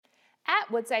At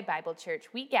Woodside Bible Church,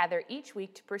 we gather each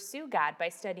week to pursue God by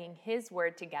studying His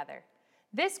Word together.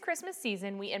 This Christmas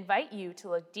season, we invite you to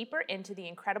look deeper into the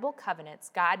incredible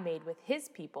covenants God made with His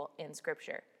people in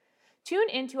Scripture. Tune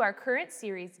into our current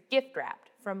series, Gift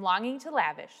Wrapped, From Longing to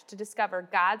Lavish, to discover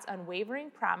God's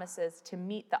unwavering promises to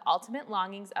meet the ultimate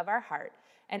longings of our heart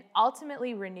and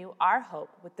ultimately renew our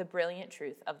hope with the brilliant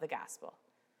truth of the gospel.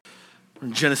 We're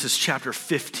in Genesis chapter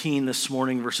 15 this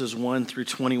morning, verses 1 through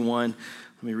 21.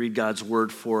 Let me read God's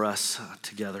word for us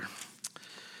together.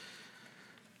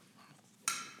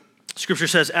 Scripture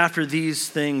says, "After these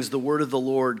things, the word of the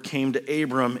Lord came to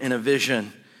Abram in a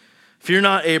vision. 'Fear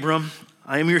not, Abram,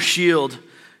 I am your shield.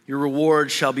 Your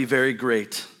reward shall be very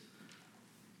great.'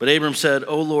 But Abram said,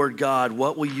 'O Lord God,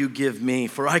 what will you give me?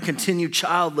 For I continue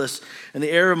childless, and the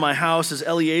heir of my house is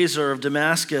Eliezer of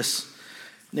Damascus.'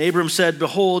 And Abram said,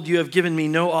 'Behold, you have given me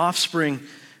no offspring,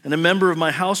 and a member of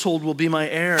my household will be my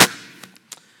heir.'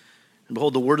 And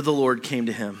behold, the word of the Lord came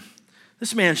to him.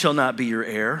 'This man shall not be your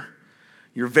heir.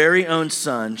 Your very own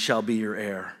son shall be your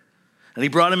heir.' And he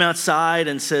brought him outside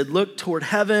and said, 'Look toward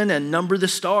heaven and number the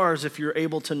stars if you're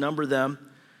able to number them.'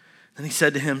 And he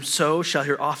said to him, 'So shall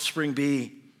your offspring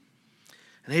be.'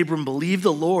 And Abram believed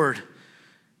the Lord,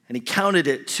 and he counted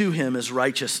it to him as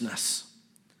righteousness.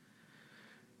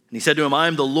 And he said to him, 'I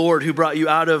am the Lord who brought you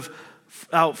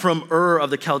out from Ur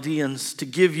of the Chaldeans to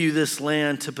give you this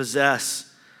land to possess.'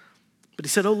 But he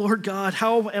said, 'O Lord God,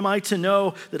 how am I to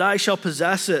know that I shall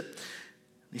possess it?'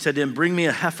 And he said to him, 'Bring me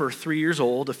a heifer 3 years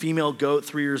old, a female goat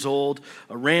 3 years old,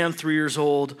 a ram 3 years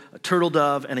old, a turtle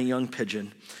dove, and a young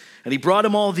pigeon.' And he brought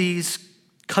him all these,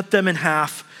 cut them in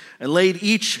half, and laid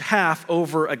each half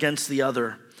over against the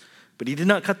other. But he did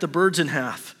not cut the birds in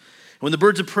half. When the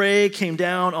birds of prey came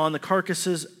down on the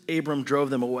carcasses, Abram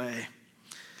drove them away.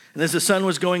 And as the sun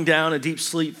was going down, a deep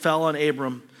sleep fell on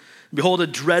Abram. Behold, a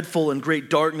dreadful and great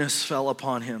darkness fell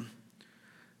upon him.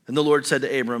 And the Lord said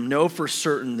to Abram, 'Know for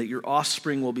certain that your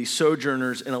offspring will be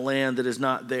sojourners in a land that is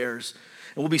not theirs,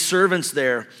 and will be servants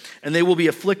there, and they will be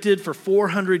afflicted for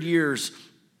 400 years.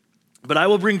 But I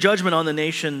will bring judgment on the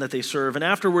nation that they serve, and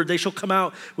afterward they shall come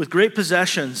out with great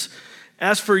possessions.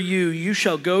 As for you, you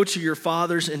shall go to your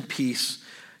fathers in peace.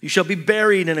 You shall be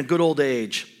buried in a good old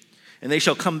age. And they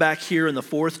shall come back here in the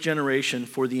 4th generation,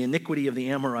 for the iniquity of the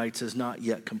Amorites is not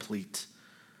yet complete.'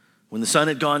 When the sun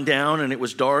had gone down and it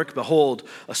was dark, behold,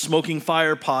 a smoking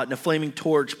fire pot and a flaming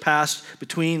torch passed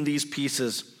between these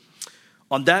pieces.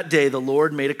 On that day the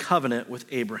Lord made a covenant with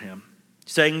Abraham,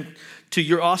 saying, 'To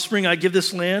your offspring I give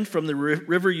this land from the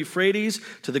river Euphrates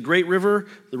to the great river,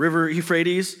 the river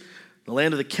Euphrates, the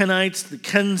land of the Kenites, the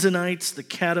Kenzanites, the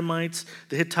Kadamites,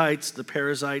 the Hittites, the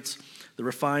Perizzites, the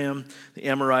Rephaim, the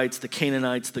Amorites, the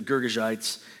Canaanites, the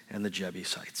Girgashites, and the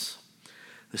Jebusites.'"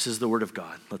 This is the word of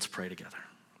God. Let's pray together.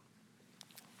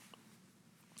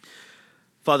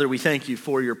 Father, we thank you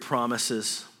for your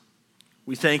promises.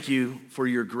 We thank you for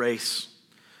your grace.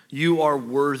 You are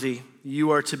worthy.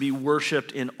 You are to be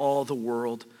worshiped in all the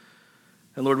world.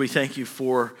 And Lord, we thank you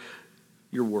for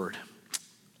your word.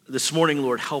 This morning,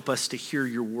 Lord, help us to hear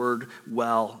your word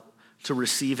well, to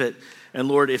receive it. And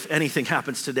Lord, if anything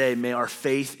happens today, may our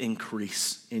faith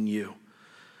increase in you.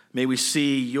 May we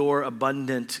see your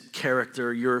abundant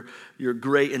character, your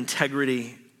great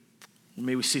integrity.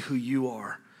 May we see who you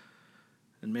are.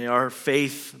 And may our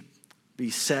faith be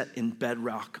set in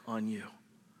bedrock on you.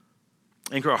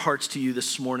 Anchor our hearts to you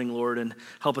this morning, Lord, and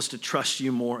help us to trust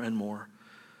you more and more.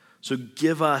 So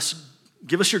give us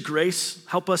your grace.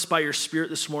 Help us by your Spirit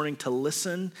this morning to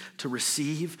listen, to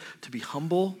receive, to be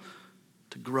humble,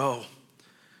 to grow.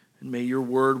 And may your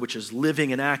word, which is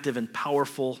living and active and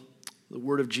powerful, the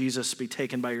word of Jesus, be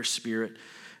taken by your Spirit,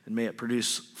 and may it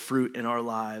produce fruit in our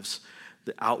lives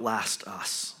that outlast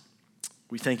us.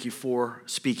 We thank you for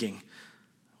speaking.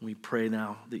 We pray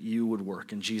now that you would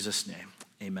work. In Jesus' name,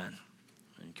 amen.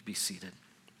 And you can be seated.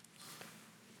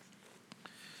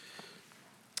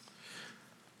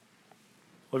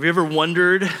 Well, have you ever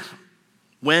wondered,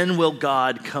 when will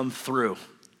God come through?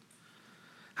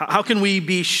 How can we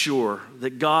be sure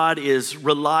that God is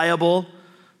reliable,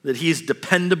 that he's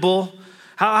dependable?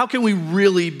 How can we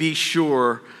really be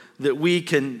sure that we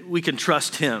can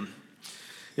trust him?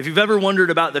 If you've ever wondered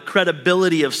about the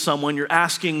credibility of someone, you're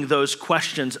asking those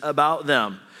questions about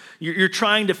them. You're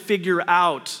trying to figure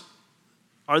out,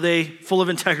 are they full of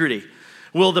integrity?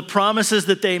 Will the promises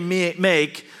that they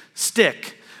make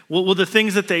stick? Will the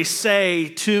things that they say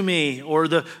to me, or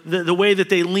the way that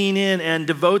they lean in and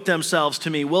devote themselves to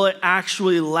me, will it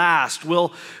actually last?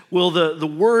 Will the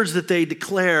words that they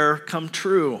declare come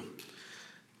true?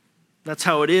 That's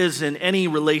how it is in any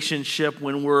relationship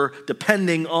when we're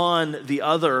depending on the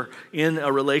other in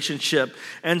a relationship.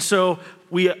 And so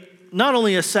we not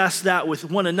only assess that with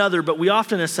one another, but we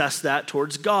often assess that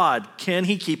towards God. Can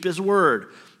he keep his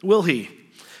word? Will he?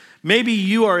 Maybe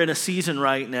you are in a season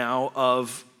right now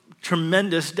of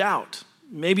tremendous doubt.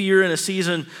 Maybe you're in a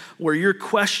season where you're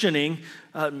questioning,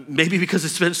 maybe because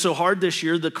it's been so hard this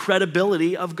year, the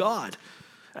credibility of God.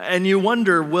 And you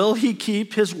wonder, will he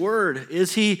keep his word?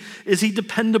 Is he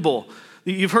dependable?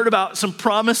 You've heard about some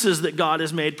promises that God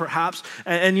has made, perhaps,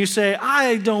 and you say,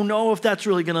 I don't know if that's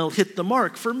really going to hit the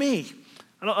mark for me.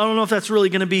 I don't know if that's really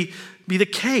going to be the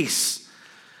case.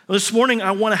 This morning,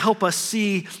 I want to help us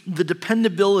see the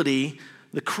dependability,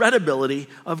 the credibility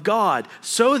of God,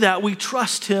 so that we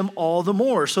trust him all the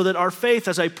more, so that our faith,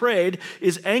 as I prayed,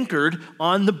 is anchored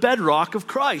on the bedrock of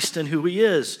Christ and who he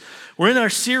is. We're in our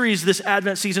series this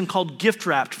Advent season called Gift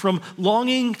Wrapped, From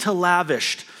Longing to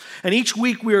Lavished. And each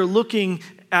week we are looking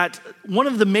at one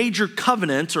of the major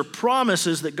covenants or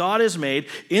promises that God has made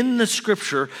in the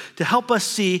scripture to help us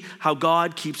see how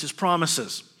God keeps his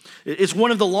promises. It's one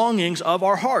of the longings of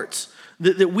our hearts,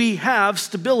 that we have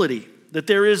stability, that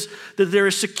there is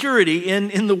security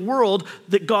in the world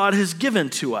that God has given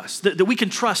to us, that we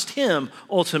can trust him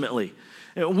ultimately.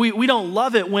 We don't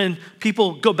love it when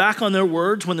people go back on their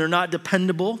words, when they're not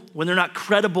dependable, when they're not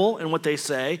credible in what they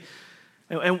say.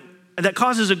 And that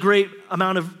causes a great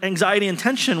amount of anxiety and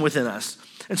tension within us.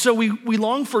 And so we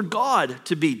long for God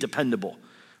to be dependable.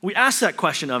 We ask that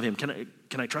question of him, can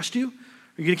I trust you?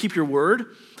 Are you going to keep your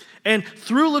word? And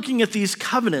through looking at these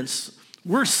covenants,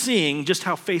 we're seeing just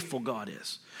how faithful God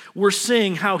is. We're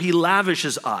seeing how he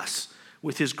lavishes us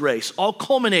with his grace, all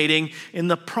culminating in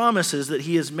the promises that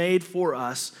he has made for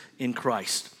us in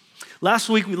Christ. Last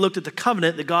week, we looked at the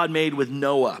covenant that God made with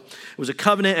Noah. It was a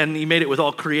covenant, and he made it with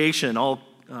all creation, all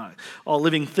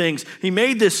living things. He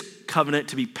made this covenant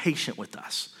to be patient with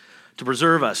us, to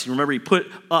preserve us. You remember, he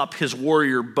put up his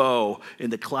warrior bow in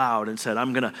the cloud and said,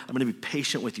 I'm gonna be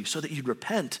patient with you so that you'd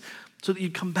repent, so that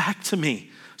you'd come back to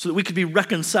me, so that we could be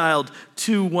reconciled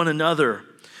to one another.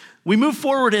 We move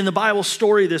forward in the Bible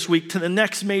story this week to the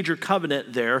next major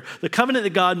covenant there, the covenant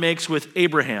that God makes with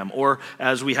Abraham, or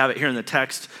as we have it here in the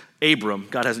text, Abram.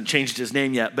 God hasn't changed his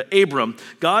name yet, but Abram.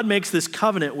 God makes this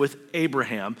covenant with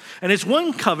Abraham, and it's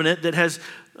one covenant that has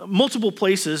multiple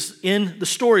places in the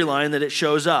storyline that it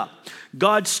shows up.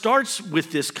 God starts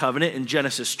with this covenant in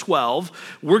Genesis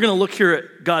 12. We're going to look here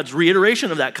at God's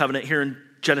reiteration of that covenant here in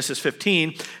Genesis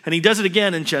 15, and he does it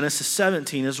again in Genesis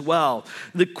 17 as well.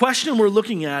 The question we're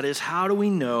looking at is, how do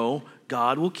we know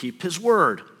God will keep his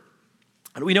word?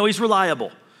 How do we know he's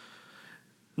reliable?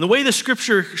 And the way the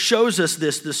scripture shows us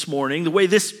this morning, the way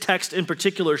this text in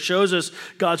particular shows us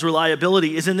God's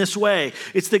reliability is in this way.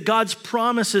 It's that God's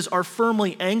promises are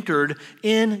firmly anchored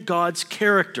in God's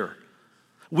character.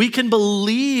 We can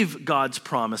believe God's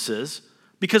promises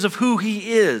because of who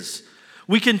he is.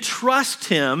 We can trust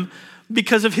him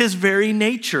because of his very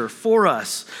nature for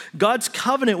us. God's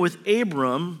covenant with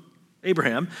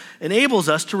Abraham enables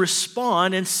us to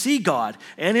respond and see God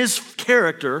and his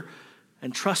character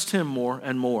and trust him more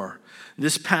and more.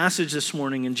 This passage this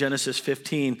morning in Genesis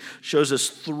 15 shows us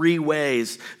 3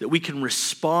 ways that we can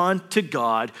respond to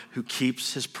God who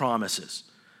keeps his promises.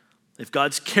 If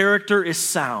God's character is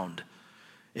sound,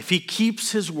 if he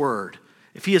keeps his word,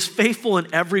 if he is faithful in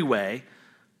every way,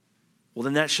 well,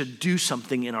 then that should do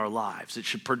something in our lives. It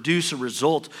should produce a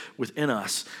result within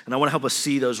us. And I want to help us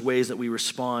see those ways that we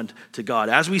respond to God.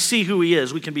 As we see who he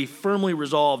is, we can be firmly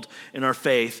resolved in our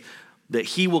faith that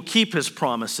he will keep his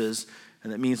promises,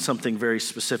 and that means something very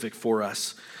specific for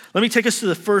us. Let me take us to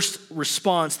the first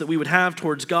response that we would have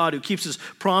towards God who keeps his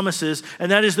promises,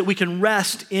 and that is that we can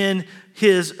rest in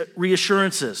his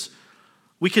reassurances.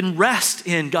 We can rest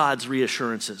in God's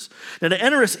reassurances. Now, to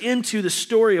enter us into the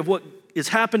story of what is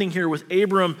happening here with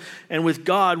Abram and with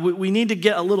God, we need to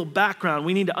get a little background.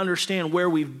 We need to understand where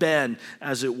we've been,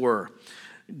 as it were.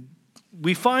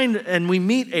 We find and we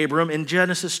meet Abram in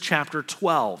Genesis chapter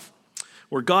 12,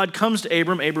 where God comes to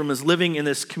Abram. Abram is living in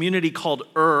this community called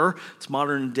Ur. It's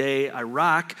modern day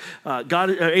Iraq.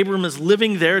 Abram is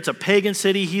living there. It's a pagan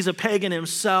city. He's a pagan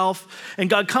himself. And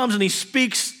God comes and he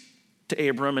speaks to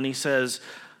Abram and he says,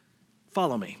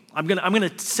 follow me. I'm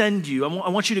gonna send you. I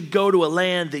want you to go to a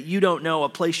land that you don't know, a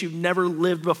place you've never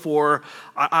lived before.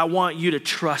 I want you to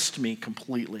trust me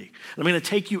completely. And I'm gonna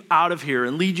take you out of here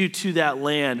and lead you to that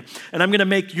land. And I'm gonna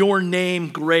make your name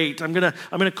great. I'm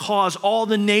gonna cause all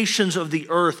the nations of the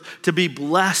earth to be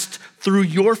blessed through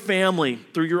your family,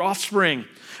 through your offspring.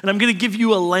 And I'm gonna give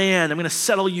you a land. I'm gonna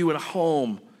settle you in a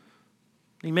home.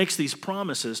 And he makes these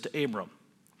promises to Abram.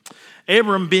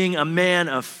 Abram, being a man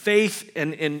of faith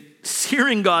and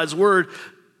hearing God's word,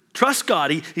 trust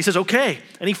God. He says, okay.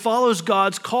 And he follows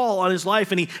God's call on his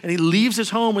life, and he leaves his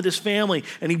home with his family,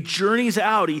 and he journeys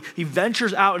out. He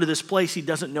ventures out into this place he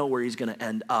doesn't know where he's going to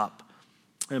end up.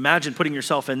 Imagine putting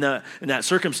yourself in that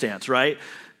circumstance, right?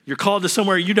 You're called to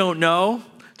somewhere you don't know,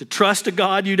 to trust a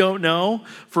God you don't know,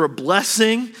 for a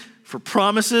blessing, for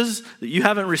promises that you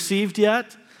haven't received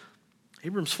yet.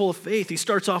 Abram's full of faith. He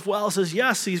starts off well, says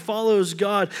yes, he follows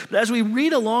God. But as we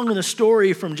read along in the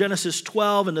story from Genesis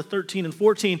 12 into 13 and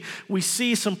 14, we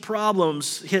see some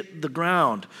problems hit the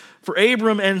ground. For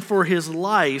Abram and for his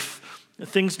life,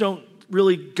 things don't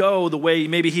really go the way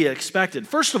maybe he expected.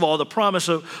 First of all, the promise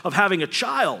of having a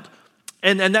child,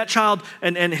 and that child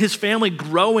and his family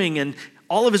growing, and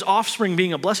all of his offspring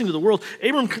being a blessing to the world.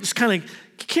 Abram just kind of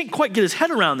can't quite get his head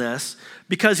around this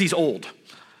because he's old.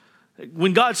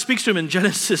 When God speaks to him in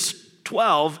Genesis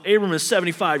 12, Abram is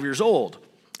 75 years old.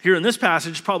 Here in this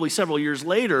passage, probably several years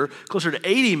later, closer to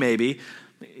 80 maybe,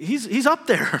 he's up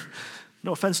there.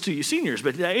 No offense to you seniors,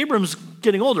 but Abram's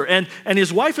getting older. And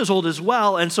his wife is old as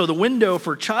well, and so the window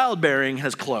for childbearing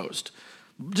has closed,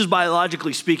 just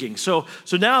biologically speaking. So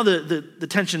now the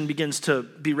tension begins to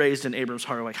be raised in Abram's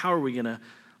heart. Like,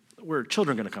 where are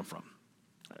children going to come from?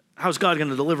 How's God going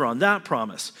to deliver on that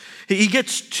promise? He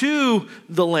gets to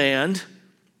the land,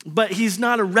 but he's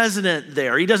not a resident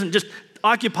there. He doesn't just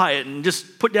occupy it and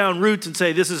just put down roots and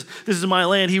say, this is my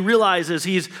land. He realizes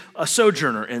he's a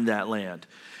sojourner in that land.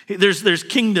 There's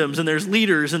kingdoms and there's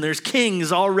leaders and there's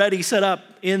kings already set up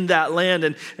in that land,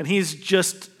 and he's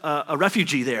just a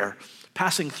refugee there,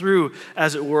 passing through,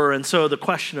 as it were. And so the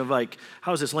question of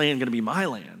how is this land going to be my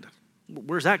land?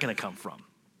 Where's that going to come from?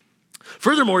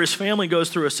 Furthermore, his family goes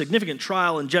through a significant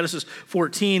trial in Genesis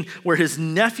 14 where his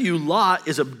nephew Lot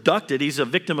is abducted. He's a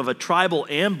victim of a tribal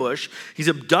ambush. He's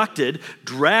abducted,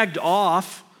 dragged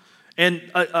off, and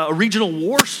a regional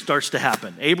war starts to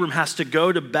happen. Abram has to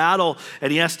go to battle,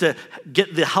 and he has to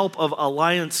get the help of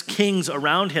alliance kings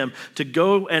around him to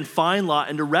go and find Lot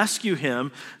and to rescue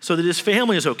him so that his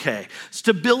family is okay.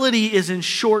 Stability is in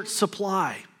short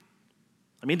supply.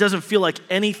 It doesn't feel like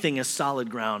anything is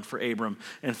solid ground for Abram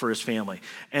and for his family.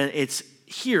 And it's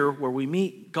here where we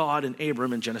meet God and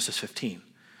Abram in Genesis 15.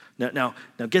 Now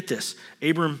get this.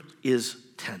 Abram is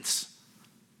tense.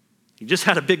 He just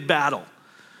had a big battle.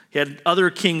 He had other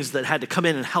kings that had to come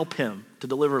in and help him to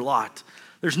deliver Lot.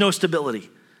 There's no stability.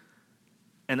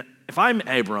 And if I'm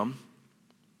Abram,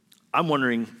 I'm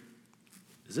wondering,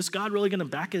 is this God really going to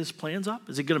back his plans up?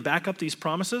 Is he going to back up these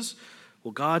promises?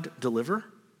 Will God deliver?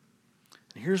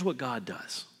 And here's what God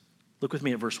does. Look with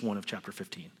me at verse 1 of chapter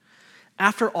 15.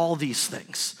 After all these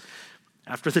things,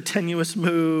 after the tenuous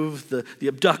move, the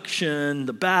abduction,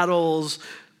 the battles,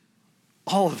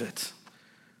 all of it,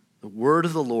 the word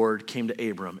of the Lord came to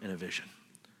Abram in a vision.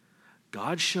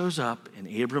 God shows up in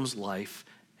Abram's life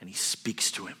and he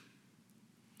speaks to him.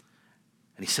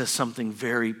 And he says something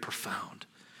very profound.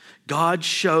 God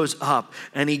shows up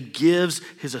and he gives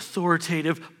his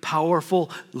authoritative,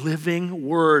 powerful, living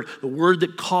word, the word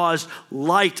that caused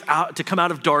light to come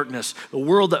out of darkness, the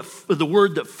word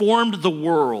that formed the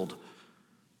world.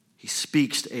 He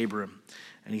speaks to Abram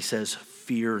and he says,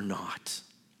 "Fear not."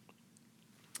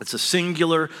 It's a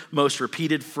singular, most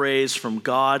repeated phrase from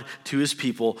God to his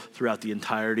people throughout the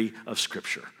entirety of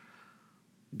Scripture.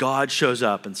 God shows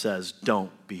up and says,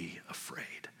 "Don't be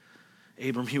afraid."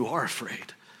 Abram, you are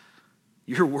afraid.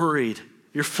 You're worried.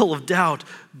 You're full of doubt.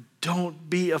 Don't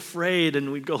be afraid.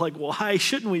 And we'd go why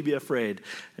shouldn't we be afraid?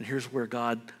 And here's where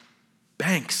God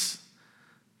banks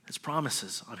his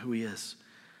promises on who he is.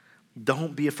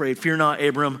 Don't be afraid. Fear not,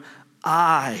 Abram.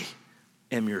 I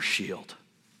am your shield.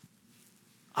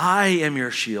 I am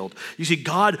your shield. You see,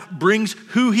 God brings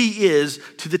who he is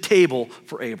to the table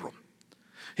for Abram.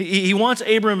 He wants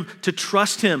Abram to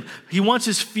trust him. He wants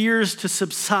his fears to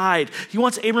subside. He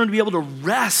wants Abram to be able to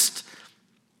rest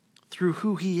through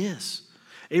who he is.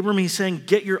 Abram, he's saying,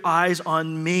 get your eyes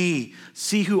on me.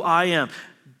 See who I am.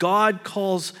 God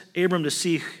calls Abram to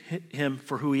see him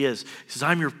for who he is. He says,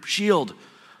 I'm your shield.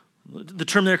 The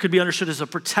term there could be understood as a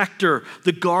protector,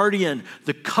 the guardian,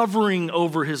 the covering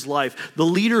over his life, the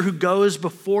leader who goes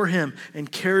before him and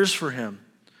cares for him.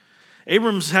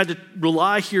 Abram's had to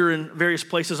rely here in various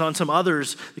places on some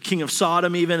others, the king of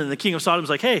Sodom even, and the king of Sodom's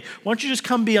like, hey, why don't you just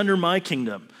come be under my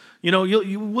kingdom?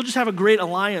 We'll just have a great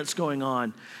alliance going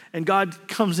on. And God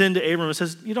comes into Abram and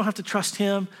says, you don't have to trust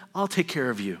him. I'll take care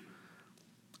of you.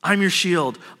 I'm your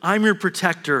shield. I'm your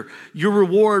protector. Your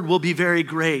reward will be very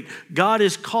great. God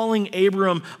is calling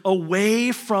Abram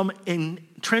away from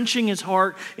entrenching his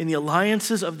heart in the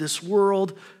alliances of this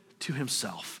world to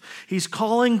himself. He's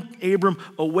calling Abram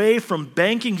away from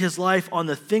banking his life on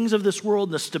the things of this world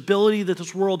and the stability that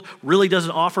this world really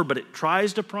doesn't offer, but it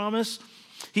tries to promise.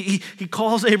 He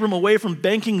calls Abram away from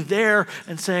banking there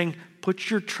and saying, put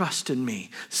your trust in me.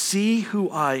 See who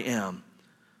I am.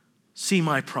 See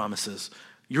my promises.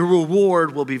 Your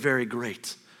reward will be very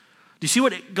great. Do you see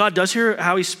what God does here,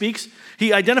 how he speaks?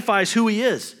 He identifies who he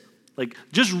is. Like,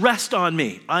 just rest on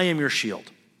me. I am your shield.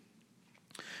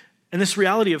 And this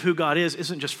reality of who God is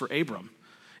isn't just for Abram.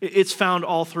 It's found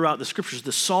all throughout the scriptures.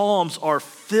 The Psalms are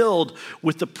filled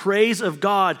with the praise of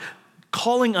God,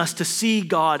 calling us to see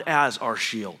God as our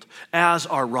shield, as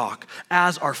our rock,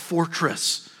 as our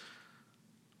fortress.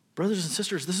 Brothers and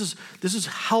sisters, this is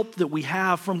help that we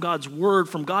have from God's word,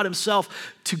 from God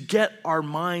himself, to get our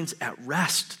minds at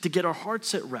rest, to get our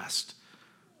hearts at rest,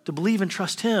 to believe and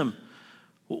trust him.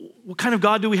 What kind of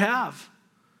God do we have?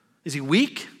 Is he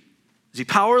weak? Is he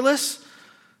powerless?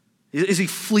 Is he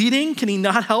fleeting? Can he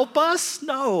not help us?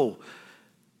 No.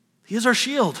 He is our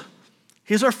shield.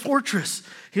 He is our fortress.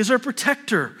 He is our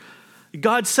protector.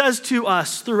 God says to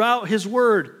us throughout his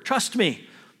word, trust me,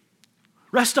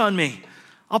 rest on me.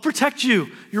 I'll protect you.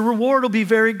 Your reward will be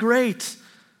very great.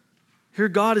 Here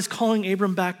God is calling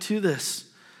Abram back to this.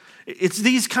 It's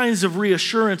these kinds of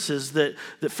reassurances that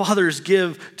fathers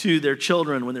give to their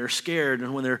children when they're scared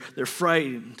and when they're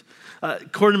frightened.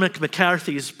 Cormac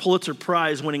McCarthy's Pulitzer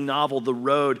Prize-winning novel, The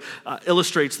Road,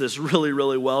 illustrates this really,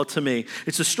 really well to me.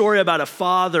 It's a story about a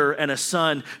father and a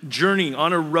son journeying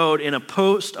on a road in a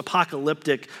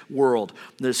post-apocalyptic world.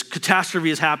 This catastrophe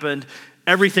has happened,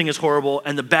 everything is horrible,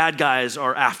 and the bad guys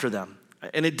are after them.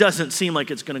 And it doesn't seem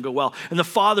like it's going to go well. And the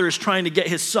father is trying to get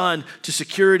his son to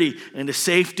security and to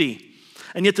safety.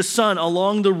 And yet the son,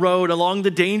 along the road, along the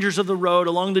dangers of the road,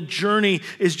 along the journey,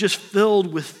 is just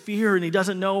filled with fear, and he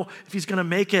doesn't know if he's going to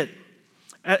make it.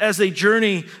 As they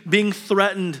journey, being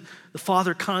threatened, the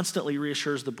father constantly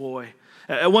reassures the boy.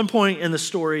 At one point in the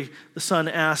story, the son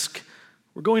asks,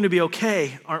 "We're going to be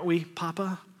okay, aren't we,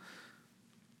 Papa?"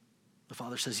 The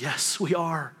father says, "Yes, we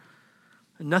are.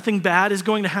 And nothing bad is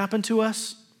going to happen to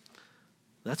us."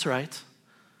 "That's right,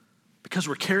 because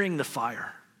we're carrying the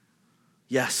fire."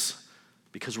 "Yes,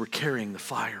 because we're carrying the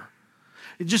fire."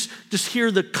 Just hear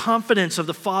the confidence of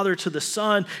the father to the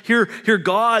son. Hear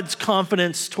God's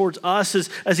confidence towards us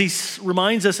as he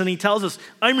reminds us and he tells us,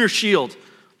 I'm your shield.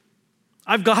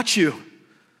 I've got you.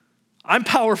 I'm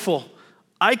powerful.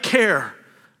 I care.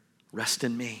 Rest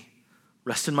in me.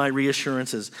 Rest in my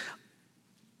reassurances.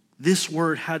 This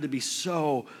word had to be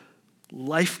so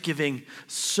life-giving,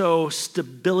 so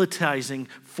stabilizing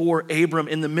for Abram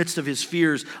in the midst of his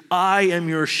fears. I am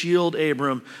your shield,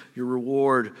 Abram. Your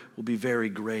reward will be very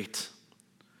great.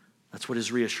 That's what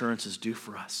his reassurances do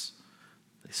for us.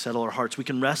 They settle our hearts. We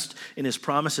can rest in his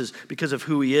promises because of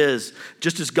who he is.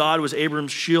 Just as God was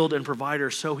Abram's shield and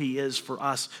provider, so he is for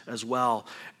us as well.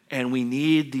 And we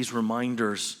need these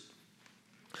reminders.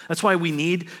 That's why we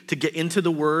need to get into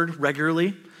the word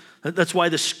regularly. That's why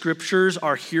the scriptures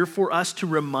are here for us, to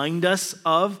remind us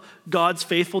of God's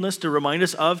faithfulness, to remind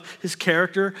us of his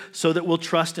character so that we'll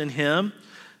trust in him.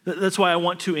 That's why I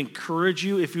want to encourage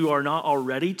you, if you are not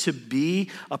already, to be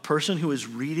a person who is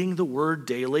reading the word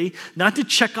daily, not to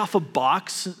check off a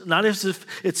box, not as if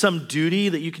it's some duty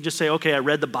that you can just say, okay, I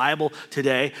read the Bible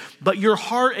today, but your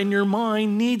heart and your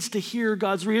mind needs to hear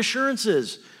God's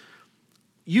reassurances.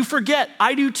 You forget,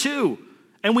 I do too.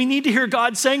 And we need to hear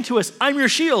God saying to us, I'm your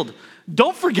shield.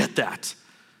 Don't forget that.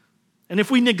 And if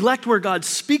we neglect where God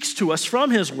speaks to us from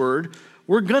his word,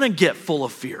 we're going to get full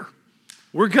of fear.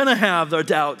 We're going to have our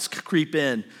doubts creep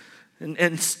in and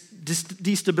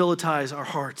destabilize our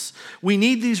hearts. We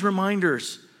need these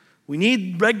reminders. We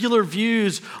need regular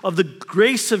views of the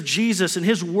grace of Jesus and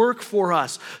his work for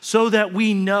us so that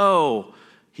we know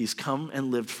he's come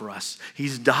and lived for us.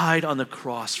 He's died on the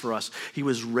cross for us. He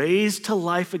was raised to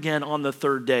life again on the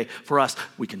third day for us.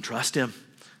 We can trust him.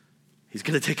 He's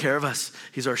going to take care of us.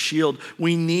 He's our shield.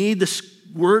 We need the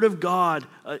word of God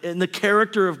and the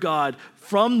character of God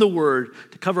from the word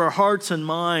to cover our hearts and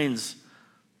minds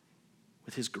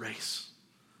with his grace.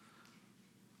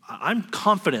 I'm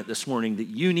confident this morning that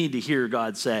you need to hear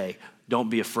God say, don't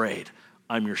be afraid.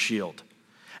 I'm your shield.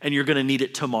 And you're going to need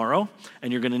it tomorrow,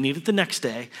 and you're going to need it the next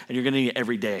day, and you're going to need it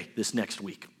every day this next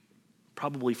week,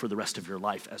 probably for the rest of your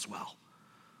life as well.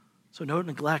 So don't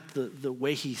neglect the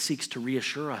way he seeks to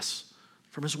reassure us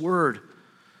from his word.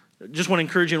 Just want to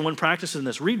encourage you in one practice in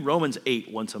this. Read Romans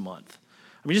 8 once a month.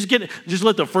 I mean, just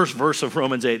let the first verse of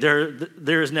Romans 8,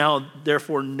 there is now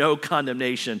therefore no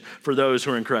condemnation for those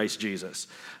who are in Christ Jesus.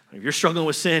 If you're struggling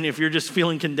with sin, if you're just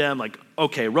feeling condemned, like,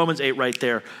 okay, Romans 8 right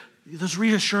there, Those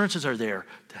reassurances are there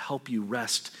to help you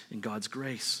rest in God's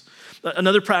grace.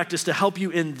 Another practice to help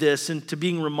you in this and to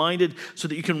being reminded so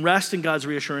that you can rest in God's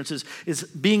reassurances is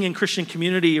being in Christian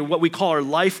community, or what we call our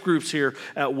life groups here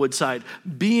at Woodside.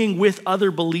 Being with other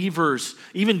believers,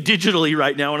 even digitally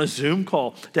right now on a Zoom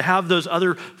call, to have those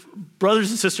other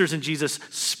brothers and sisters in Jesus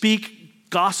speak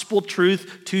gospel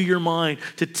truth to your mind,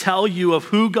 to tell you of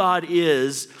who God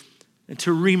is and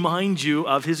to remind you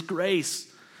of his grace.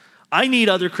 I need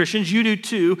other Christians, you do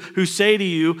too, who say to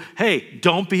you, hey,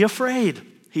 don't be afraid.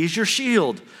 He's your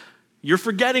shield. You're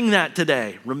forgetting that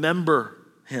today. Remember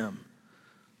him.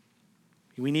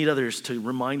 We need others to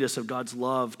remind us of God's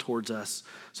love towards us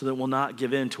so that we'll not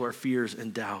give in to our fears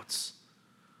and doubts.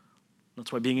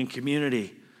 That's why being in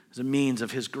community is a means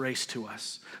of his grace to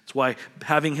us. That's why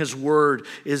having his word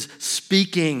is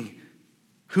speaking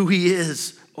who he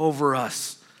is over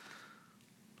us.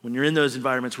 When you're in those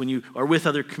environments, when you are with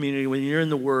other community, when you're in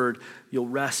the Word, you'll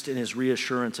rest in his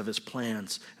reassurance of his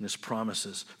plans and his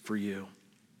promises for you.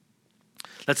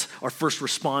 That's our first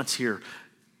response here.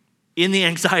 In the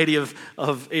anxiety of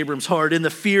Abram's heart, in the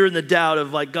fear and the doubt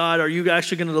of like, God, are you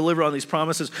actually going to deliver on these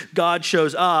promises? God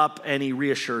shows up and he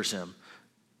reassures him.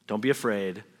 Don't be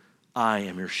afraid. I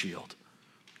am your shield.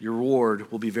 Your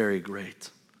reward will be very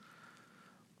great.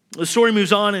 The story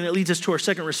moves on and it leads us to our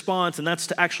second response, and that's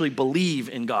to actually believe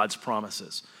in God's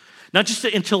promises. Not just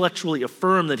to intellectually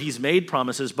affirm that he's made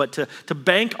promises, but to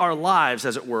bank our lives,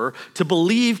 as it were, to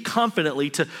believe confidently,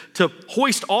 to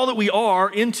hoist all that we are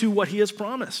into what he has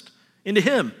promised, into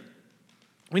him.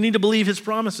 We need to believe his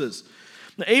promises.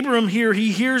 Now, Abram here,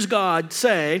 he hears God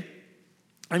say,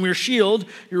 I'm your shield,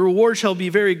 your reward shall be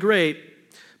very great.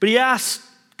 But he asks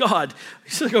God,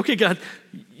 he's like, okay, God,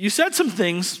 you said some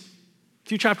things a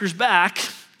few chapters back,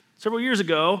 several years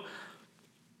ago.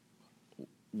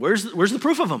 Where's the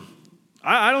proof of them?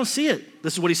 I don't see it.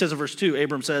 This is what he says in verse 2.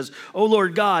 Abram says, oh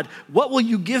Lord God, what will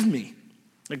you give me?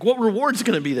 Like, what reward's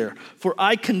going to be there? For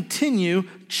I continue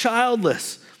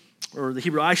childless. Or the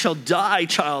Hebrew, I shall die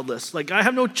childless. Like, I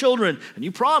have no children. And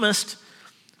you promised.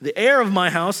 The heir of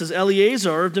my house is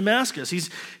Eliezer of Damascus.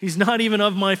 He's not even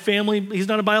of my family. He's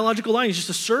not a biological line. He's just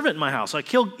a servant in my house. Like,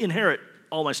 he'll inherit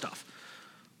all my stuff.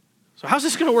 So how's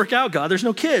this going to work out, God? There's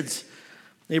no kids.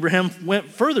 Abraham went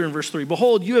further in verse 3.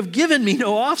 Behold, you have given me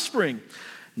no offspring.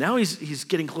 Now he's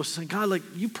getting close to saying, God, like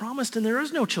you promised and there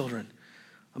is no children.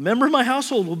 A member of my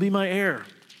household will be my heir.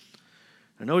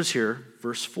 Now notice here,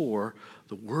 verse 4,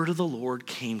 the word of the Lord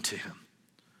came to him.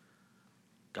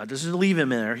 God doesn't leave him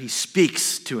there. He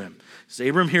speaks to him. He says,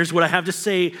 Abram, here's what I have to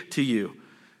say to you.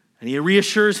 And he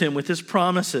reassures him with his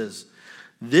promises.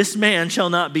 This man shall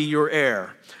not be your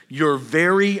heir. Your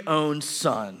very own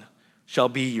son shall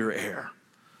be your heir.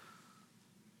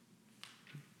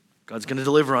 God's going to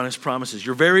deliver on his promises.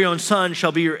 Your very own son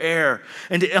shall be your heir.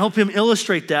 And to help him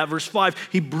illustrate that, verse 5,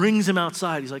 he brings him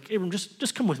outside. He's like, Abram,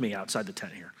 just come with me outside the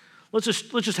tent here. Let's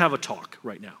just have a talk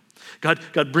right now.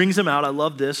 God brings him out. I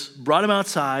love this. Brought him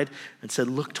outside and said,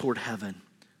 look toward heaven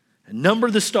and number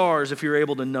the stars if you're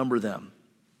able to number them.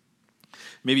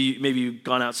 Maybe you've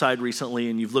gone outside recently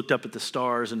and you've looked up at the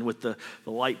stars, and with the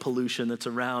light pollution that's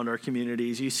around our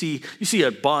communities, you see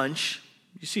a bunch,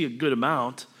 you see a good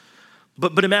amount.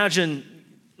 But imagine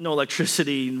no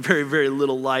electricity and very, very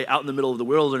little light out in the middle of the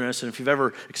wilderness. And if you've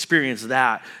ever experienced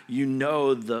that, you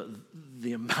know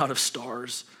the amount of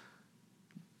stars,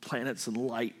 planets, and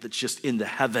light that's just in the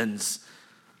heavens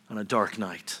on a dark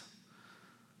night.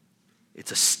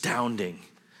 It's astounding.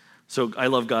 So I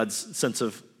love God's sense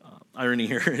of irony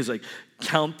here. He's like,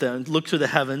 count them, look to the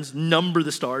heavens, number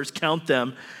the stars, count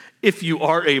them. If you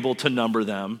are able to number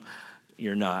them,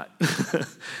 you're not.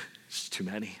 It's too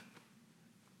many.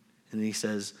 And then he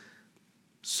says,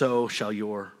 so shall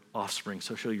your offspring,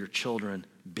 so shall your children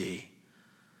be.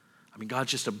 I mean,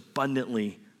 God's just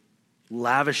abundantly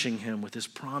lavishing him with his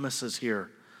promises here.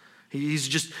 He's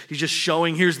just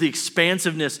showing, here's the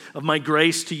expansiveness of my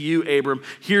grace to you, Abram.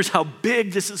 Here's how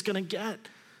big this is going to get.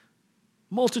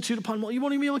 Multitude upon multitude. You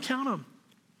won't even be able to count them.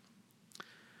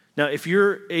 Now, if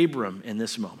you're Abram in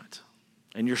this moment,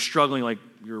 and you're struggling, like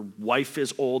your wife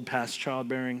is old past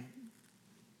childbearing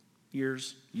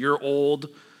years, you're old,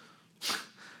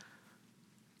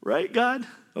 right, God?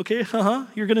 Okay,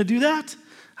 you're going to do that?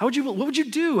 What would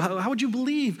you do? How would you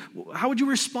believe? How would you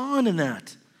respond in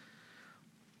that?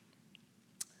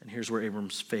 And here's where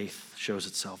Abram's faith shows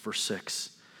itself. Verse 6,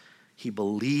 he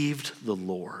believed the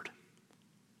Lord.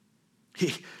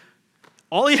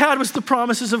 All he had was the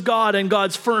promises of God and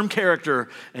God's firm character,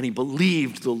 and he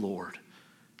believed the Lord.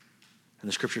 And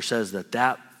the scripture says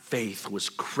that faith was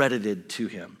credited to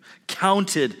him,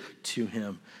 counted to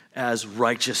him as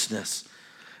righteousness.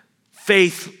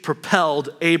 Faith propelled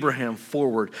Abraham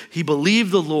forward. He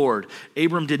believed the Lord.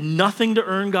 Abram did nothing to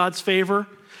earn God's favor.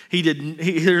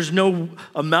 There's no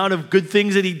amount of good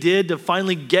things that he did to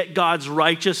finally get God's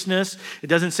righteousness. It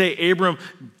doesn't say Abram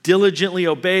diligently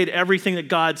obeyed everything that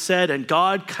God said, and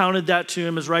God counted that to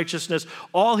him as righteousness.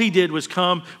 All he did was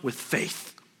come with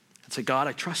faith and say, God,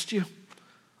 I trust you.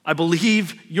 I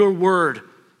believe your word.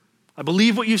 I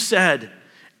believe what you said.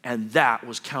 And that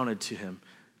was counted to him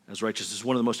as righteousness.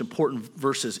 One of the most important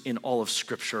verses in all of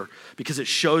Scripture because it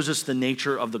shows us the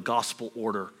nature of the gospel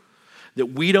order. That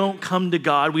we don't come to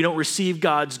God, we don't receive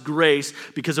God's grace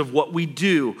because of what we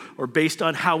do or based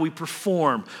on how we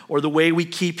perform or the way we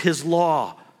keep his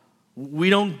law. We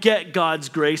don't get God's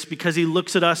grace because he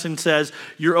looks at us and says,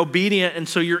 you're obedient and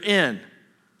so you're in.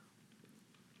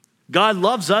 God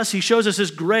loves us, he shows us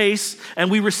his grace,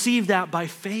 and we receive that by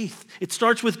faith. It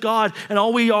starts with God, and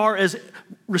all we are as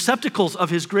receptacles of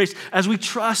his grace. As we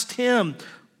trust him,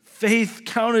 faith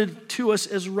counted to us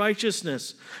as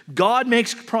righteousness. God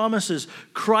makes promises.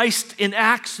 Christ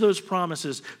enacts those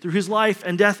promises through his life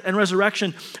and death and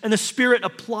resurrection, and the Spirit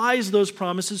applies those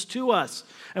promises to us.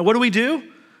 And what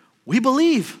do? We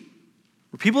believe.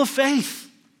 We're people of faith.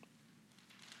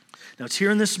 Now it's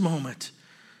here in this moment,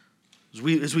 as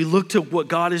we look to what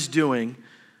God is doing,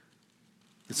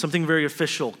 that something very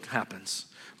official happens.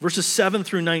 Verses 7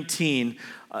 through 19,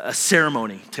 a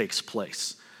ceremony takes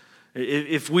place.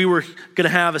 If we were going to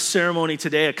have a ceremony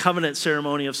today, a covenant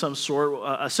ceremony of some sort,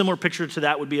 a similar picture to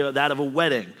that would be that of a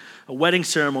wedding. A wedding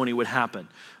ceremony would happen.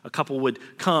 A couple would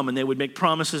come and they would make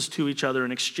promises to each other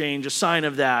and exchange a sign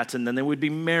of that, and then they would be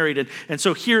married. And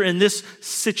so here in this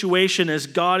situation, as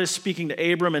God is speaking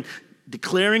to Abram and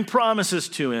declaring promises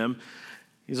to him,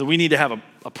 he said, we need to have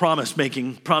a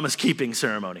promise-keeping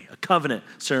ceremony, a covenant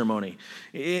ceremony.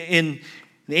 In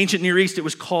the ancient Near East, it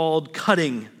was called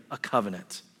cutting a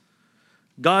covenant.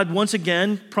 God once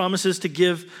again promises to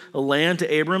give a land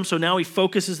to Abram, so now he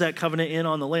focuses that covenant in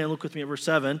on the land. Look with me at verse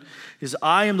 7. He says,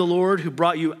 I am the Lord who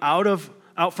brought you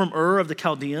out from Ur of the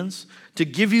Chaldeans to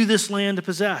give you this land to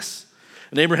possess.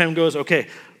 And Abraham goes, okay,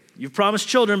 you've promised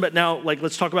children, but now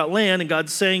let's talk about land. And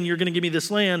God's saying, you're going to give me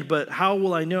this land, but how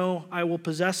will I know I will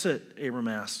possess it? Abram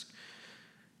asked.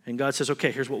 And God says,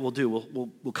 okay, here's what we'll do.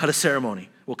 We'll cut a ceremony.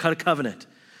 We'll cut a covenant.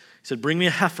 He said, bring me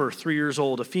a heifer 3 years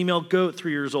old, a female goat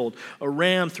 3 years old, a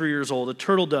ram 3 years old, a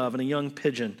turtle dove, and a young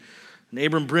pigeon. And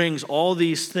Abram brings all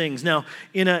these things. Now,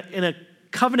 in a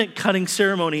covenant cutting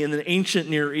ceremony in the ancient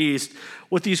Near East,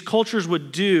 what these cultures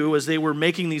would do as they were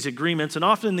making these agreements, and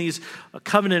often these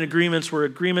covenant agreements were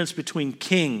agreements between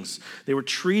kings. They were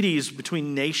treaties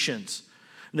between nations.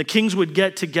 And the kings would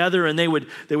get together and they would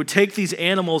take these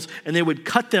animals and they would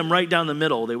cut them right down the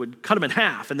middle. They would cut them in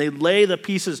half and they'd lay the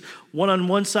pieces one on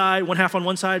one side, one half on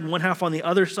one side, and one half on the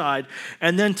other side.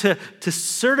 And then to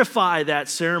certify that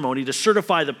ceremony, to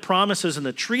certify the promises and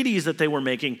the treaties that they were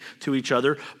making to each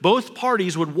other, both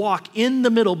parties would walk in the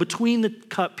middle between the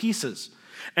cut pieces.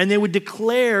 And they would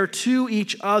declare to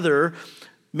each other,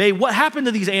 may what happened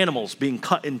to these animals being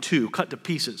cut in two, cut to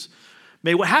pieces,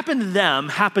 may what happened to them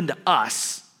happen to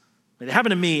us. May it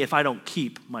happen to me if I don't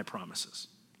keep my promises.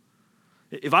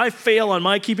 If I fail on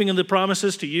my keeping of the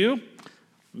promises to you,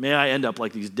 may I end up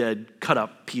like these dead, cut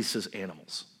up pieces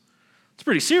animals. It's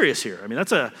pretty serious here. I mean,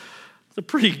 that's a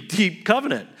pretty deep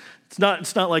covenant. It's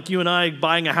not like you and I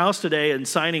buying a house today and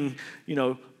signing,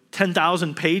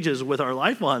 10,000 pages with our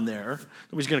life on there.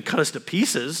 Nobody's going to cut us to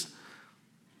pieces.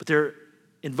 But they're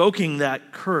invoking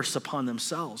that curse upon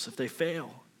themselves if they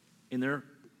fail in their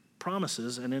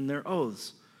promises and in their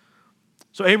oaths.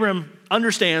 So Abram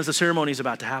understands the ceremony is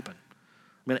about to happen.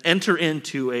 I'm going to enter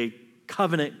into a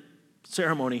covenant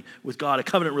ceremony with God, a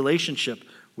covenant relationship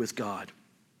with God.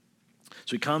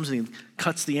 So he comes and he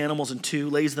cuts the animals in two,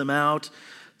 lays them out.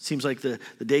 Seems like the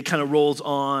day kind of rolls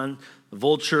on. The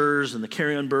vultures and the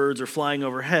carrion birds are flying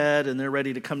overhead and they're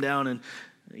ready to come down and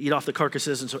eat off the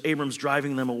carcasses. And so Abram's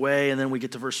driving them away. And then we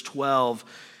get to verse 12.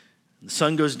 And the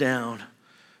sun goes down.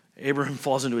 Abraham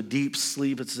falls into a deep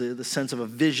sleep. It's the sense of a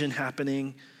vision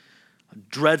happening. A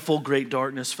dreadful great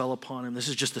darkness fell upon him. This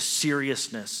is just the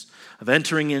seriousness of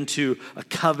entering into a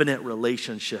covenant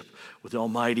relationship with the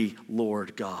Almighty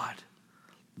Lord God.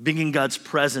 Being in God's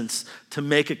presence to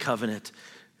make a covenant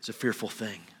is a fearful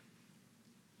thing.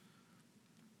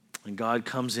 And God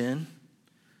comes in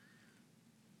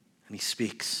and he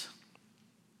speaks.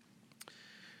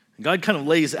 God kind of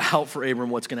lays out for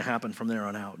Abram what's going to happen from there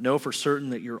on out. Know for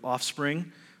certain that your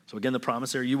offspring, so again the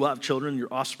promise there, you will have children,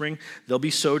 your offspring, they'll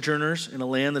be sojourners in a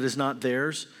land that is not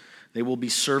theirs. They will be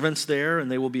servants there, and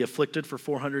they will be afflicted for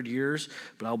 400 years,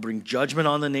 but I'll bring judgment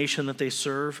on the nation that they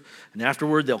serve, and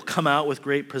afterward they'll come out with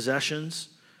great possessions.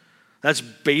 That's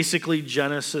basically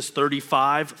Genesis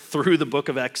 35 through the book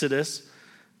of Exodus.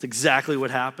 It's exactly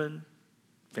what happened.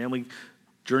 Family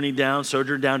journeyed down,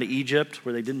 sojourned down to Egypt,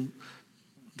 where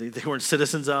they weren't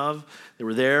citizens of. They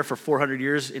were there for 400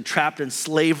 years, entrapped in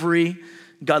slavery.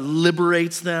 God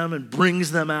liberates them and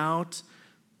brings them out.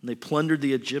 And they plundered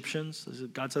the Egyptians.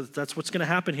 God says, that's what's going to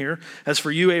happen here. As for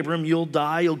you, Abram, you'll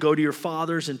die. You'll go to your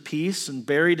fathers in peace and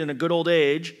buried in a good old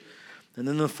age. And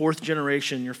then the fourth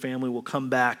generation, your family will come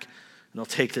back and they'll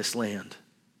take this land.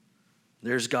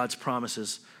 There's God's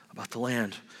promises about the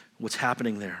land, what's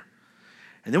happening there.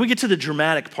 And then we get to the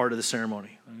dramatic part of the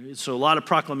ceremony. So a lot of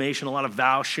proclamation, a lot of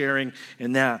vow sharing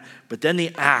in that. But then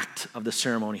the act of the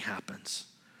ceremony happens.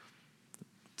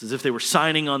 It's as if they were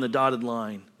signing on the dotted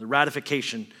line. The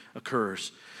ratification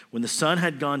occurs. When the sun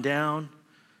had gone down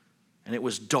and it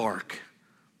was dark,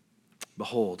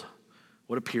 behold,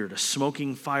 what appeared? A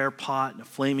smoking fire pot and a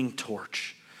flaming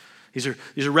torch. These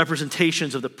are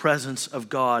representations of the presence of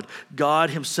God.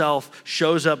 God himself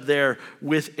shows up there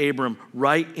with Abram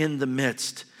right in the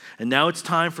midst. And now it's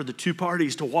time for the two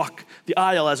parties to walk the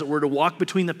aisle, as it were, to walk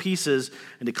between the pieces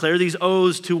and declare these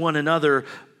oaths to one another,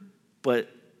 but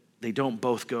they don't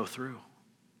both go through.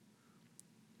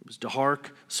 It was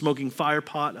Dahark, smoking fire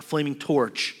pot, a flaming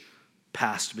torch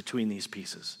passed between these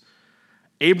pieces.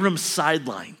 Abram's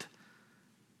sidelined.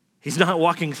 He's not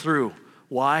walking through.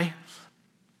 Why?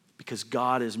 Because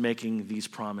God is making these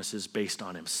promises based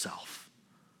on himself,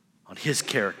 on his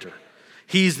character.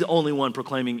 He's the only one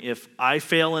proclaiming, if I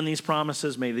fail in these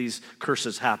promises, may these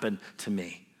curses happen to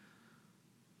me.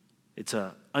 It's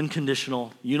an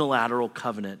unconditional, unilateral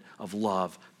covenant of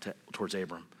love towards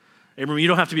Abram. Abram, you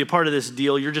don't have to be a part of this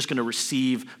deal. You're just going to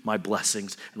receive my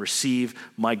blessings and receive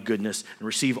my goodness and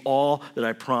receive all that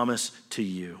I promise to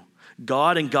you.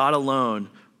 God and God alone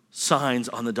signs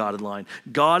on the dotted line.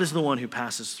 God is the one who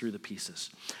passes through the pieces.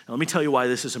 Now, let me tell you why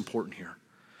this is important here.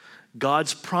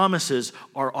 God's promises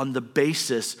are on the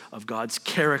basis of God's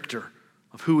character,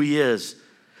 of who he is.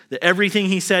 That everything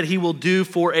he said he will do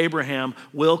for Abraham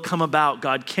will come about.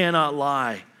 God cannot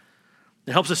lie.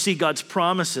 It helps us see God's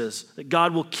promises, that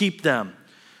God will keep them.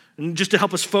 And just to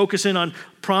help us focus in on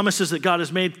promises that God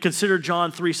has made, consider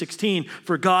John 3:16.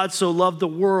 For God so loved the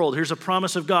world. Here's a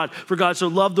promise of God. For God so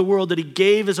loved the world that he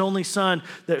gave his only son,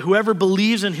 that whoever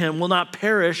believes in him will not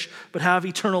perish, but have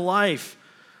eternal life.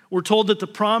 We're told that the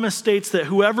promise states that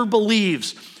whoever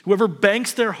believes, whoever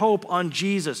banks their hope on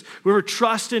Jesus, whoever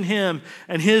trusts in him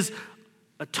and his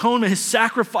atonement, his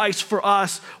sacrifice for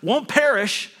us, won't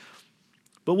perish,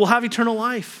 but will have eternal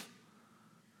life.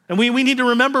 And we need to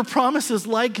remember promises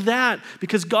like that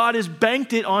because God has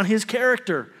banked it on his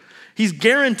character. He's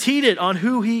guaranteed it on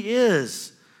who he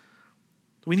is.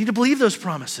 We need to believe those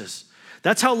promises.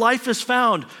 That's how life is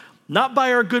found. Not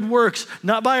by our good works,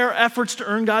 not by our efforts to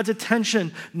earn God's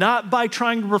attention, not by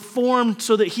trying to reform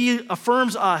so that he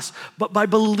affirms us, but by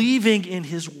believing in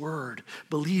his word,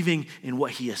 believing in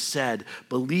what he has said,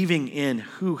 believing in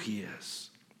who he is.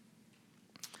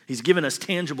 He's given us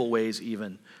tangible ways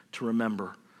even to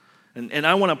remember. And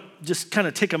I want to just kind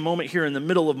of take a moment here in the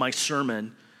middle of my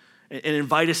sermon and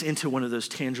invite us into one of those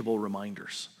tangible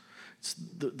reminders. It's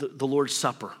the Lord's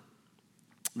Supper.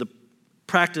 The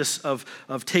practice of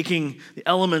taking the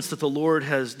elements that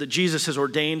that Jesus has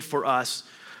ordained for us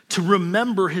to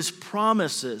remember his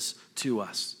promises to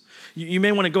us. You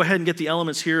may want to go ahead and get the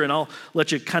elements here, and I'll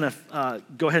let you kind of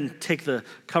go ahead and take the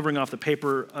covering off the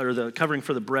paper, or the covering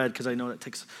for the bread, because I know that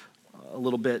takes a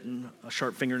little bit and a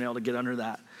sharp fingernail to get under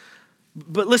that.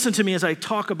 But listen to me as I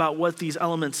talk about what these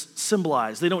elements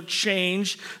symbolize. They don't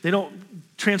change. They don't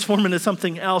transform into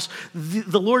something else.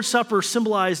 The Lord's Supper,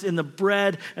 symbolized in the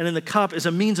bread and in the cup, is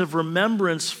a means of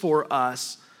remembrance for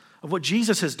us of what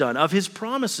Jesus has done, of his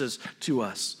promises to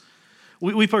us.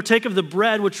 We partake of the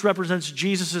bread, which represents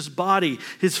Jesus' body,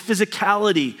 his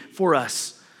physicality for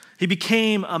us. He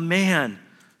became a man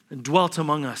and dwelt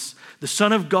among us. The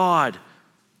Son of God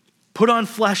put on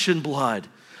flesh and blood,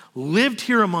 lived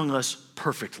here among us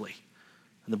perfectly.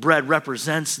 And the bread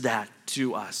represents that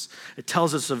to us. It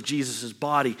tells us of Jesus'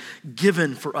 body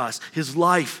given for us, his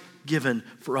life given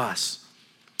for us.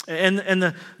 And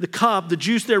the cup, the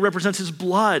juice there, represents his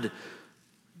blood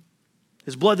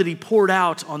that he poured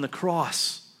out on the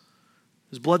cross,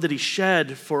 his blood that he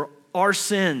shed for our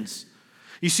sins.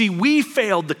 You see, we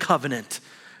failed the covenant.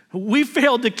 We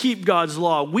failed to keep God's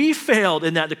law. We failed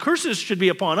in that the curses should be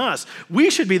upon us. We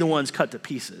should be the ones cut to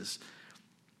pieces.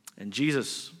 And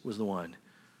Jesus was the one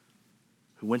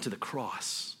who went to the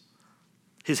cross.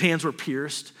 His hands were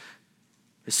pierced.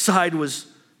 His side was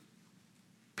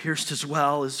pierced as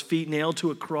well, his feet nailed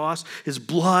to a cross, his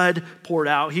blood poured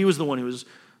out. He was the one who was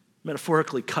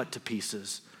metaphorically cut to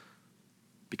pieces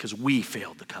because we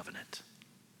failed the covenant.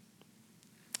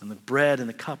 And the bread and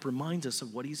the cup reminds us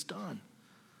of what he's done.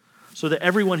 So that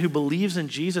everyone who believes in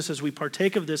Jesus, as we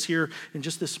partake of this here in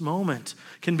just this moment,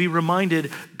 can be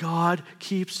reminded God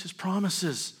keeps his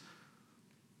promises.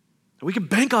 And we can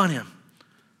bank on him.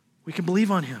 We can believe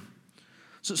on him.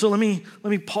 So let me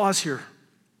pause here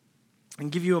and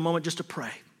give you a moment just to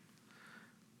pray.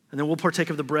 And then we'll partake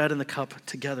of the bread and the cup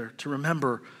together to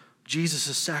remember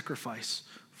Jesus' sacrifice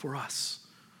for us.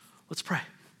 Let's pray.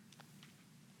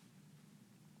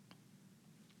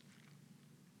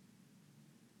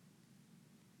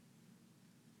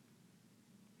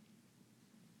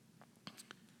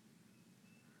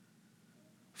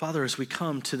 Father, as we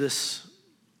come to this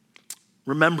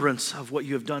remembrance of what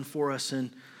you have done for us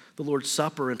in the Lord's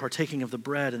Supper and partaking of the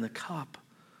bread and the cup,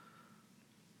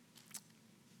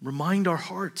 remind our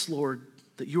hearts, Lord,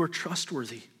 that you are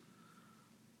trustworthy.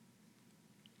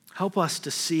 Help us to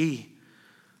see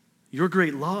your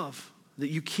great love, that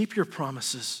you keep your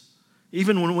promises,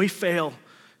 even when we fail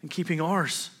in keeping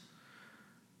ours.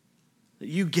 That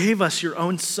you gave us your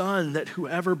own Son, that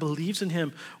whoever believes in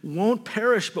him won't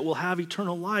perish but will have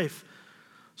eternal life.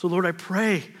 So Lord, I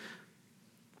pray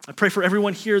for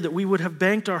everyone here that we would have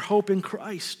banked our hope in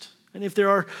Christ. And if there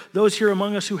are those here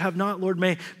among us who have not, Lord,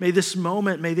 may this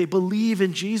moment, may they believe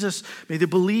in Jesus. May they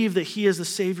believe that he is the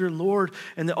Savior and Lord,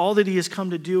 and that all that he has come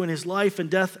to do in his life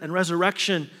and death and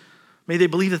resurrection, may they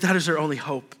believe that that is their only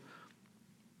hope.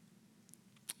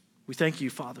 We thank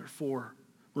you, Father, for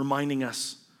reminding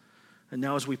us. And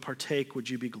now as we partake, would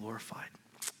you be glorified?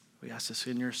 We ask this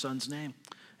in your Son's name.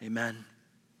 Amen.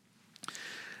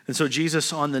 And so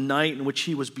Jesus, on the night in which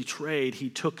he was betrayed, he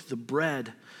took the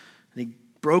bread and he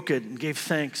broke it and gave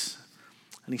thanks.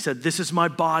 And he said, "This is my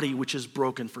body, which is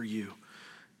broken for you.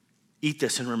 Eat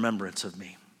this in remembrance of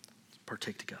me." Let's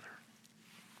partake together.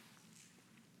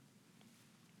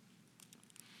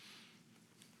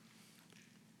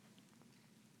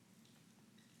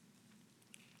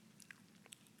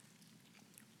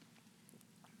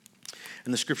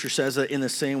 And the scripture says that in the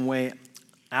same way,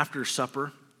 after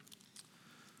supper,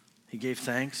 he gave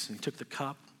thanks and he took the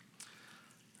cup.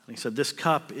 And he said, "This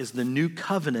cup is the new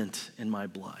covenant in my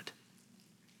blood."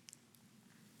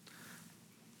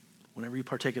 Whenever you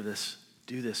partake of this,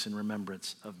 do this in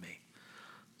remembrance of me.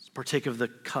 Let's partake of the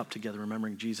cup together,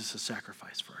 remembering Jesus'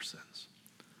 sacrifice for our sins.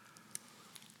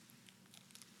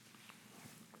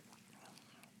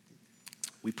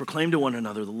 We proclaim to one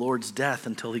another the Lord's death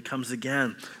until he comes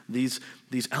again. These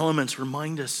elements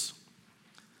remind us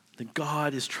that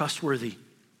God is trustworthy,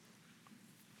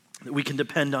 that we can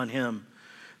depend on him.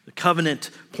 The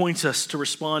covenant points us to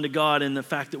respond to God in the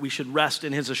fact that we should rest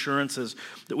in his assurances,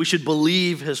 that we should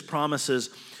believe his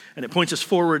promises, and it points us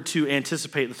forward to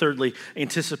thirdly,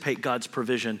 anticipate God's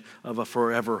provision of a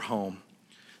forever home.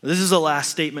 This is the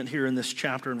last statement here in this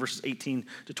chapter in verses 18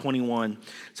 to 21.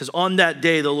 It says, "On that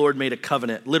day the Lord made a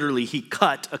covenant." Literally, he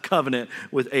cut a covenant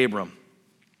with Abram.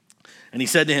 And he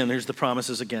said to him, here's the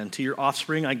promises again, "To your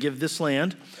offspring I give this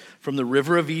land, from the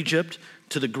river of Egypt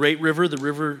to the great river, the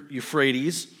river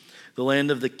Euphrates, the land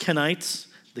of the Kenites,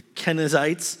 the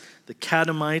Kenizzites, the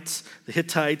Kadmonites, the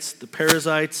Hittites, the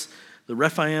Perizzites, the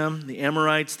Rephaim, the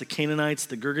Amorites, the Canaanites,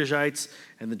 the Girgashites,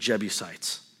 and the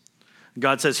Jebusites."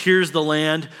 God says, here's the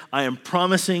land. I am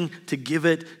promising to give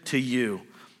it to you.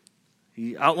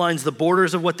 He outlines the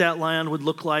borders of what that land would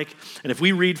look like. And if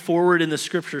we read forward in the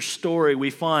scripture story, we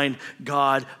find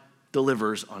God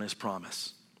delivers on his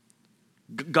promise.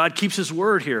 God keeps his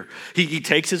word here. He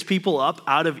takes his people up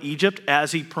out of Egypt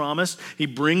as he promised. He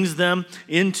brings them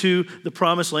into the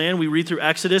promised land. We read through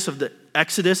Exodus of the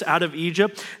Exodus out of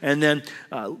Egypt, and then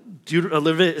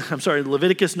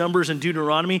Leviticus, Numbers, and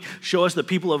Deuteronomy show us the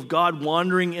people of God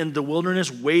wandering in the wilderness,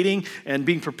 waiting and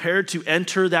being prepared to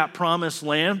enter that promised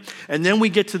land. And then we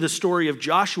get to the story of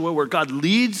Joshua, where God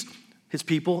leads his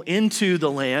people into the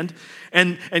land,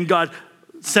 and God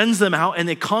sends them out, and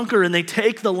they conquer and they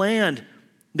take the land.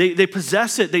 They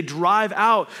possess it. They drive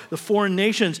out the foreign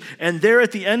nations. And there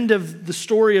at the end of the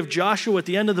story of Joshua, at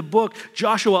the end of the book,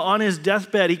 Joshua on his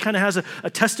deathbed, he kind of has a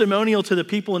testimonial to the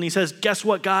people. And he says, guess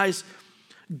what, guys?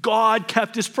 God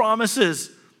kept his promises.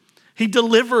 He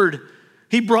delivered.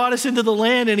 He brought us into the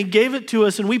land and he gave it to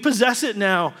us. And we possess it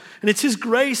now. And it's his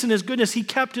grace and his goodness. He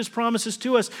kept his promises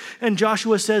to us. And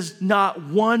Joshua says, not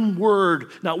one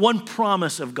word, not one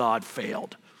promise of God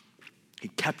failed. He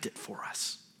kept it for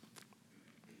us.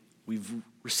 We've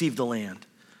received the land.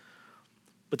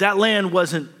 But that land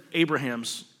wasn't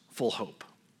Abraham's full hope.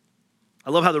 I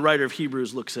love how the writer of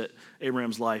Hebrews looks at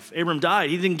Abraham's life. Abram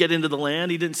died. He didn't get into the land.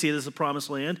 He didn't see it as the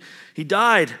promised land. He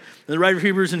died. And the writer of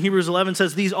Hebrews in Hebrews 11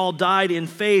 says, these all died in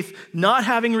faith, not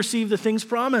having received the things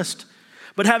promised,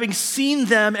 but having seen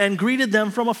them and greeted them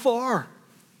from afar.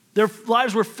 Their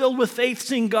lives were filled with faith,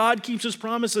 seeing God keeps his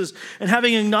promises, and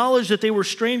having acknowledged that they were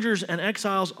strangers and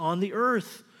exiles on the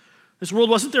earth. This world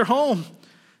wasn't their home.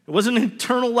 It wasn't an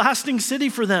eternal, lasting city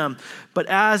for them. But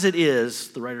as it is,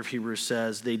 the writer of Hebrews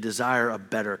says, they desire a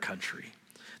better country.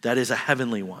 That is a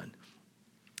heavenly one.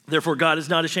 Therefore, God is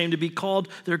not ashamed to be called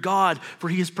their God, for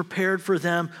he has prepared for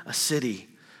them a city.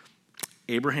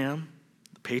 Abraham,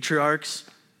 the patriarchs,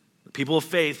 the people of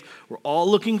faith were all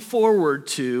looking forward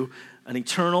to an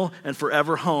eternal and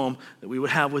forever home that we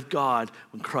would have with God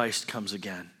when Christ comes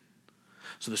again.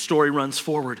 So the story runs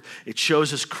forward. It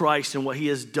shows us Christ and what he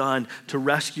has done to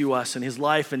rescue us in his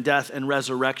life and death and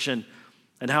resurrection,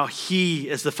 and how he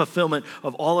is the fulfillment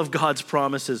of all of God's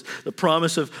promises. The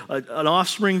promise of an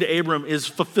offspring to Abram is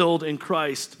fulfilled in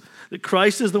Christ. That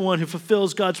Christ is the one who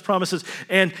fulfills God's promises,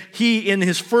 and he, in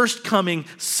his first coming,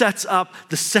 sets up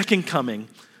the second coming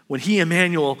when he,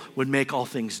 Emmanuel, would make all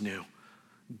things new.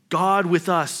 God with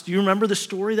us. Do you remember the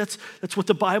story? That's what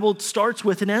the Bible starts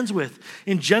with and ends with.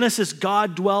 In Genesis,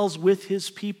 God dwells with his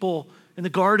people in the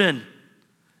garden.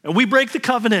 And we break the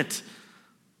covenant.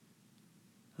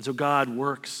 And so God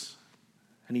works.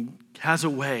 And he has a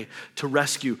way to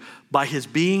rescue by his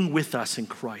being with us in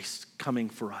Christ, coming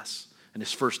for us in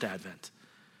his first advent.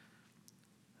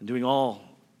 And doing all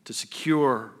to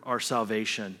secure our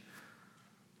salvation.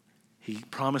 He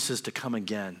promises to come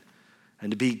again and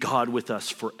to be God with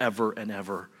us forever and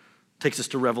ever. Takes us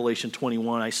to Revelation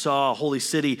 21. I saw a holy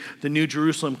city, the new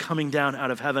Jerusalem, coming down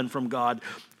out of heaven from God,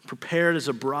 prepared as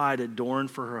a bride adorned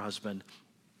for her husband.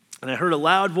 And I heard a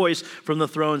loud voice from the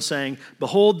throne saying,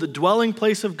 behold, the dwelling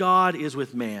place of God is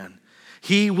with man.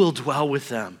 He will dwell with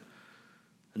them,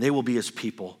 and they will be his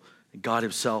people, and God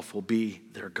himself will be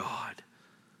their God.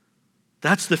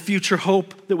 That's the future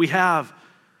hope that we have,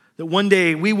 that one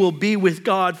day we will be with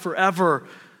God forever,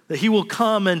 that he will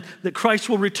come and that Christ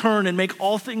will return and make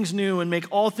all things new and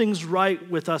make all things right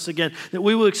with us again. That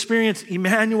we will experience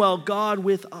Emmanuel, God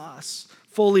with us,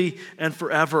 fully and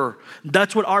forever.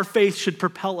 That's what our faith should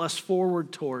propel us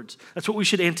forward towards. That's what we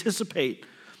should anticipate.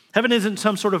 Heaven isn't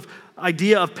some sort of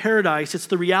idea of paradise. It's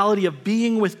the reality of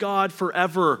being with God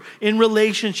forever, in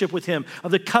relationship with him,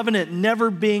 of the covenant never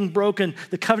being broken,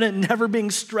 the covenant never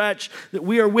being stretched, that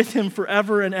we are with him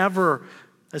forever and ever,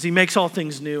 as he makes all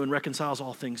things new and reconciles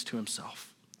all things to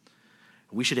himself.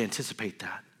 We should anticipate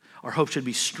that. Our hope should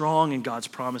be strong in God's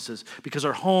promises because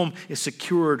our home is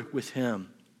secured with him.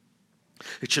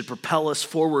 It should propel us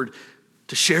forward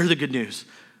to share the good news,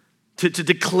 to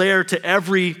declare to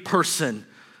every person,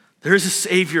 there is a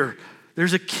Savior,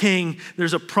 there's a King,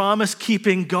 there's a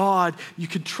promise-keeping God. You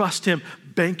can trust him,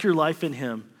 bank your life in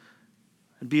him,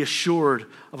 and be assured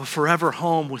of a forever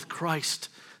home with Christ.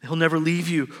 He'll never leave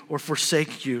you or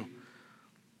forsake you.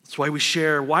 That's why we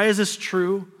share. Why is this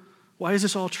true? Why is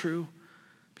this all true?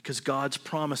 Because God's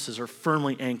promises are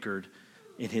firmly anchored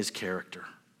in his character.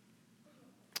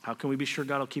 How can we be sure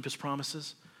God will keep his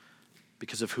promises?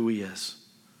 Because of who he is.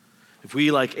 If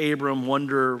we, like Abram,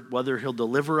 wonder whether he'll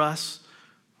deliver us,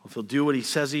 if he'll do what he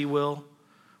says he will,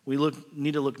 we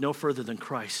need to look no further than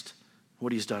Christ,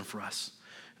 what he's done for us,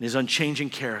 and his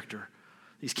unchanging character.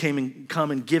 He's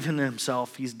come and given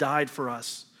himself. He's died for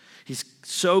us. He's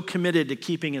so committed to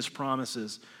keeping his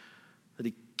promises that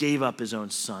he gave up his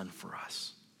own son for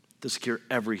us to secure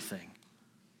everything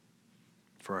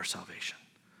for our salvation.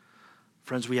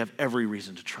 Friends, we have every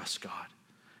reason to trust God.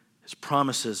 His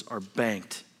promises are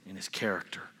banked in his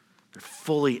character. They're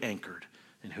fully anchored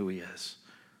in who he is.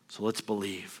 So let's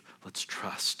believe, let's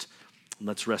trust, and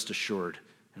let's rest assured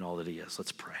in all that he is.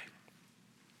 Let's pray.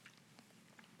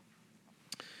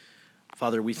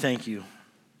 Father, we thank you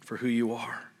for who you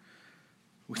are.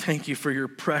 We thank you for your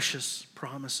precious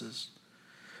promises.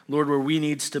 Lord, where we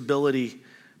need stability,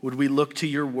 would we look to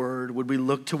your word? Would we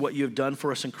look to what you have done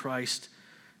for us in Christ?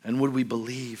 And would we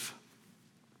believe?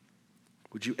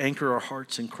 Would you anchor our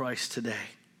hearts in Christ today?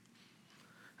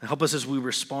 And help us as we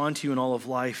respond to you in all of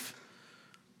life,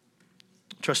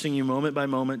 trusting you moment by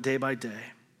moment, day by day,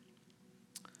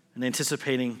 and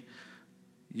anticipating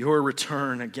your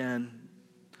return again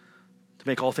to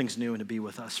make all things new and to be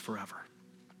with us forever.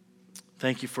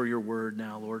 Thank you for your word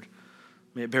now, Lord.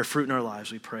 May it bear fruit in our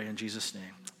lives, we pray in Jesus'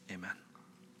 name. Amen.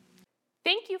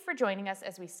 Thank you for joining us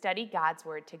as we study God's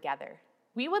word together.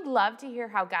 We would love to hear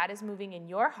how God is moving in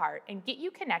your heart and get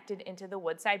you connected into the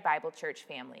Woodside Bible Church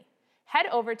family. Head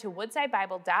over to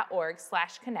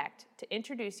woodsidebible.org/connect to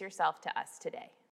introduce yourself to us today.